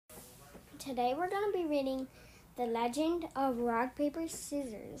Today we're going to be reading The Legend of Rock, Paper,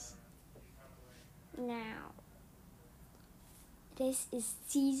 Scissors. Now, this is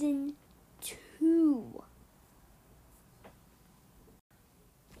Season 2.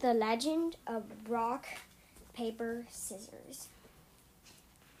 The Legend of Rock, Paper, Scissors.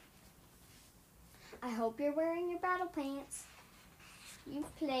 I hope you're wearing your battle pants.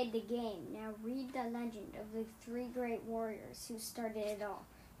 You've played the game. Now read the legend of the three great warriors who started it all.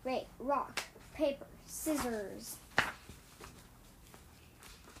 Rock, paper, scissors.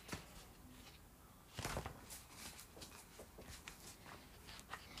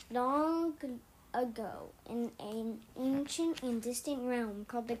 Long ago, in an ancient and distant realm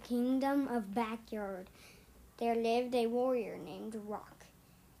called the Kingdom of Backyard, there lived a warrior named Rock.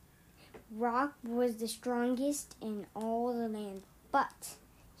 Rock was the strongest in all the land, but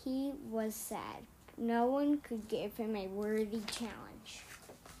he was sad. No one could give him a worthy challenge.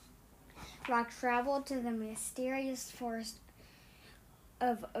 Rock traveled to the mysterious forest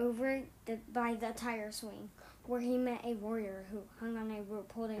by the tire swing, where he met a warrior who hung on a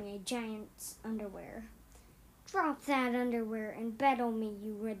rope holding a giant's underwear. "Drop that underwear and battle me,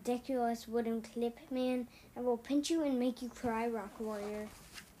 you ridiculous wooden clip man. I will pinch you and make you cry, Rock Warrior."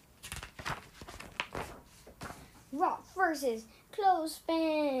 Rock versus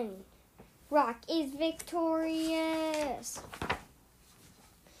Clothespin. Rock is victorious.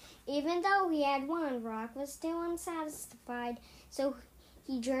 Even though he had won, Rock was still unsatisfied, so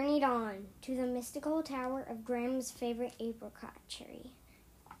he journeyed on to the mystical tower of Grandma's favorite apricot tree.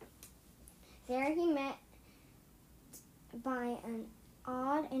 There he met by an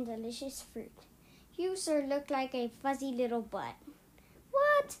odd and delicious fruit. "You, sir, look like a fuzzy little butt."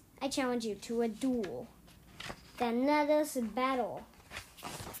 "What? I challenge you to a duel." "Then let us battle."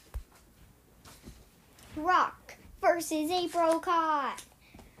 Rock versus apricot.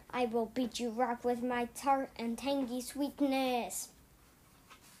 "I will beat you, Rock, with my tart and tangy sweetness."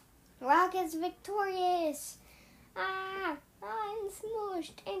 Rock is victorious. "Ah, I'm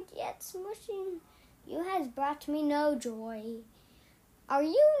smushed, and yet smushing you has brought me no joy." "Are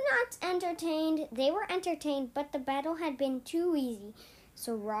you not entertained?" They were entertained, but the battle had been too easy,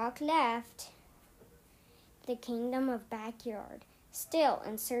 so Rock left the Kingdom of Backyard, still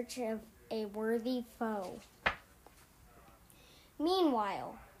in search of a worthy foe.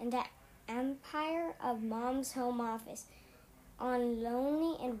 Meanwhile, in the empire of Mom's home office, on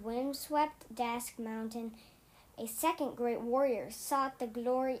lonely and windswept Desk Mountain, a second great warrior sought the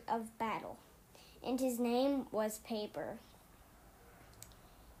glory of battle, and his name was Paper.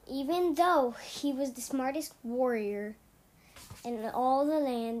 Even though he was the smartest warrior in all the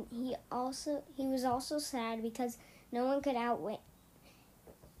land, he was also sad because no one could outwit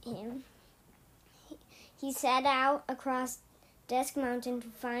him. He set out across Desk Mountain to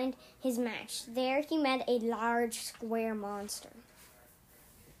find his match. There he met a large square monster.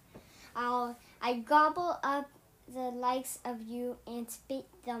 I gobble up the likes of you and spit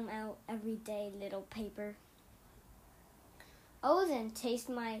them out every day, little Paper." "Oh, then taste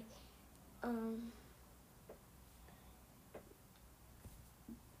my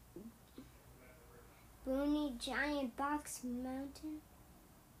bony giant box mountain."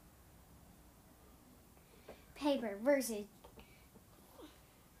 Paper versus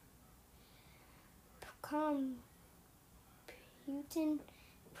computing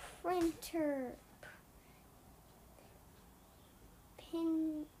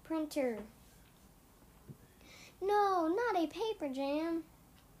printer. "No, not a paper jam."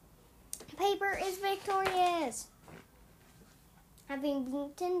 Paper is victorious. Having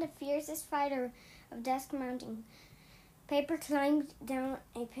beaten the fiercest fighter of Desk Mountain, Paper climbed down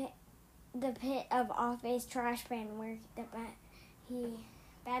the pit of office trash bin where he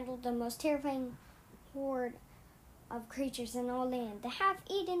battled the most terrifying horde of creatures in all land, the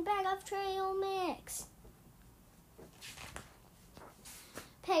half-eaten bag of trail mix.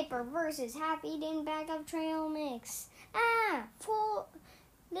 Paper versus half-eaten bag of trail mix. "Ah, fool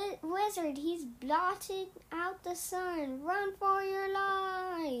wizard, he's blotted out the sun. Run for your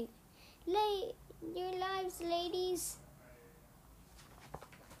life. Your lives, ladies."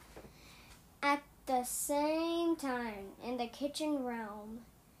 At the same time, in the kitchen realm,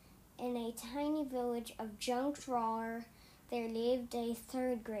 in a tiny village of Junk Drawer, there lived a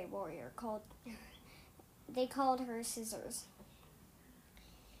third great warrior they called her Scissors.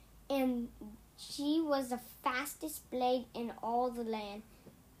 And she was the fastest blade in all the land.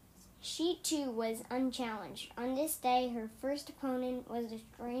 She too was unchallenged. On this day, her first opponent was the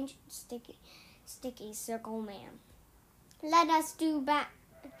strange, sticky circle man. Let us do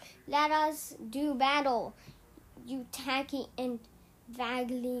battle, you tacky and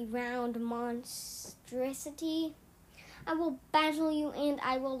vaguely round monstrosity. I will battle you, and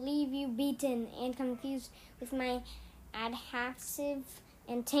I will leave you beaten and confused with my adhesive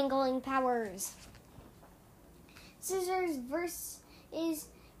and tangling powers. Scissors versus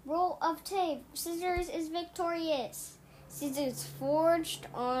roll of tape. Scissors is victorious. Scissors forged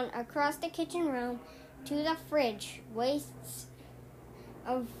on across the kitchen realm to the fridge, wastes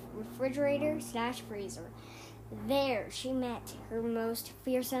of refrigerator/freezer. There she met her most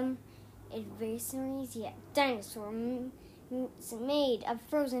fearsome adversaries yet. Dinosaur made of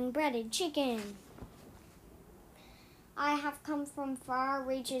frozen breaded chicken. I have come from far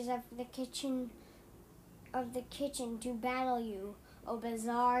reaches of the kitchen to battle you, O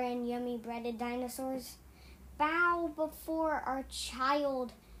bizarre and yummy breaded dinosaurs. Bow before our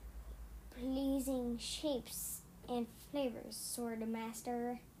child-pleasing shapes and flavors, Sword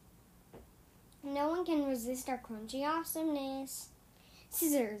Master. No one can resist our crunchy awesomeness.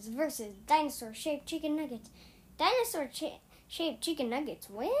 Scissors versus dinosaur-shaped chicken nuggets. Dinosaur-shaped chicken nuggets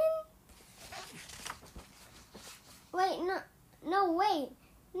win? Wait, no,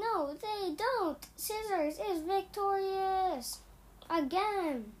 they don't. Scissors is victorious.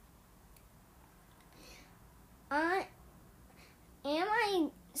 Again. Am I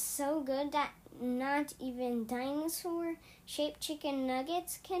so good that not even dinosaur-shaped chicken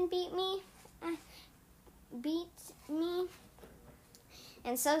nuggets can beat me?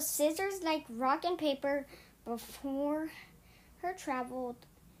 And so Scissors, like rock and paper, before her traveled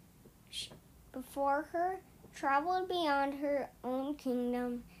beyond her own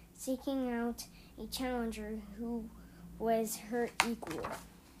kingdom, seeking out a challenger who was her equal.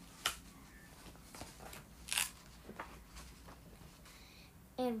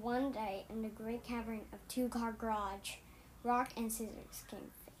 And one day, in the great cavern of Two-Car Garage, Rock and Scissors came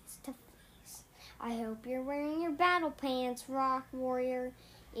face to face. I hope you're wearing your battle pants, Rock Warrior.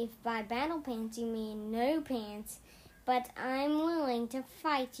 If by battle pants you mean no pants, but I'm willing to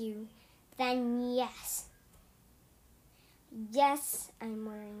fight you, then yes. Yes, I'm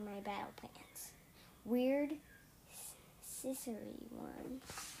wearing my battle pants. Weird, scissory one.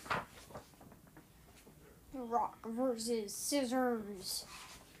 Rock versus Scissors.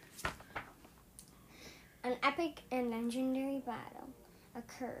 An epic and legendary battle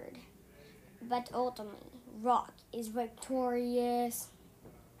occurred, but ultimately, Rock is victorious.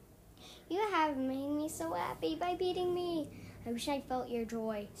 You have made me so happy by beating me. I wish I felt your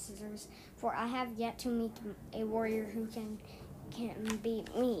joy, Scissors, for I have yet to meet a warrior who can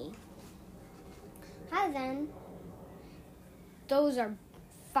beat me. Hi then. Those are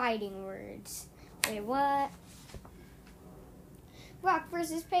fighting words. Wait, what? Rock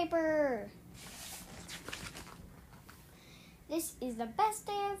versus paper. This is the best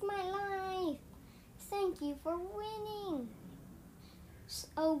day of my life. Thank you for winning.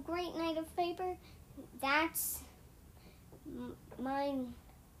 Oh, great knight of paper. That's mine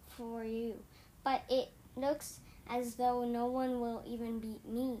for you. But it looks as though no one will even beat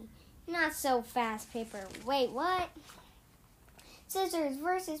me. Not so fast, paper. Wait, what? Scissors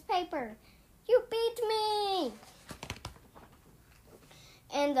versus paper. You beat me!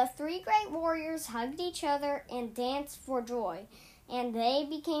 And the three great warriors hugged each other and danced for joy, and they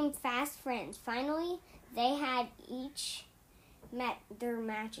became fast friends. Finally, they had each met their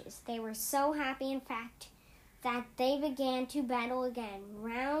matches. They were so happy, in fact, that they began to battle again.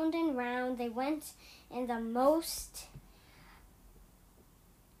 Round and round they went in the most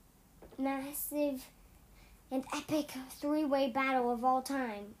massive and epic three-way battle of all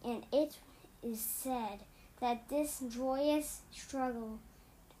time, and it is said that this joyous struggle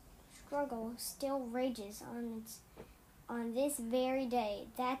still rages on this very day.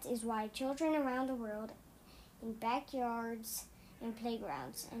 That is why children around the world, in backyards and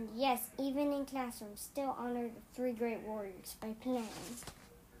playgrounds, and yes, even in classrooms, still honor the three great warriors by playing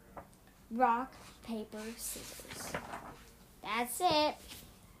rock, paper, scissors. That's it.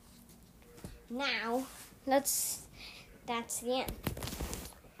 Now, that's the end.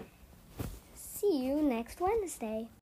 See you next Wednesday.